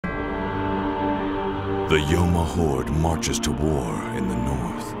The Yoma horde marches to war in the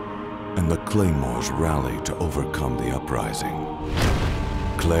north, and the Claymores rally to overcome the uprising.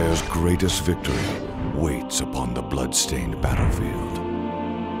 Claire's greatest victory waits upon the blood-stained battlefield.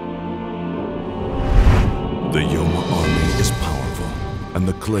 The Yoma army is powerful, and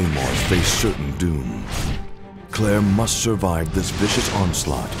the Claymores face certain doom. Claire must survive this vicious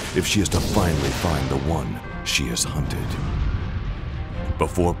onslaught if she is to finally find the one she has hunted.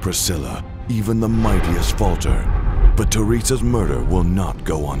 Before Priscilla, even the mightiest falter, but Teresa's murder will not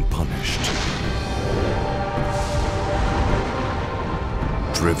go unpunished.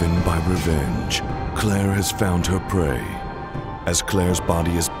 Driven by revenge, Claire has found her prey. As Claire's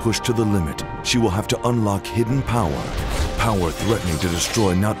body is pushed to the limit, she will have to unlock hidden power, power threatening to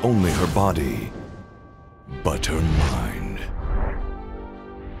destroy not only her body, but her mind.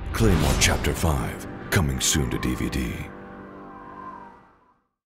 Claymore Chapter 5, coming soon to DVD.